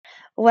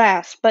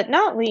Last but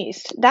not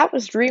least, that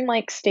was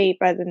Dreamlike State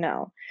by The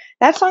No.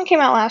 That song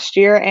came out last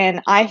year,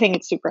 and I think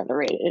it's super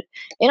underrated.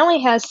 It only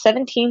has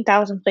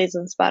 17,000 plays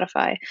on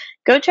Spotify.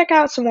 Go check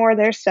out some more of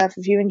their stuff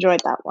if you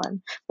enjoyed that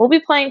one. We'll be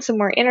playing some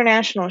more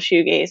international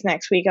shoegaze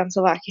next week on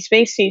Souvlaki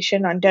Space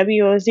Station on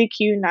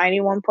WOZQ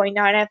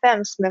 91.9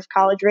 FM, Smith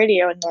College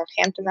Radio in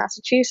Northampton,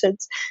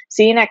 Massachusetts.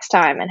 See you next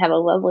time, and have a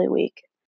lovely week.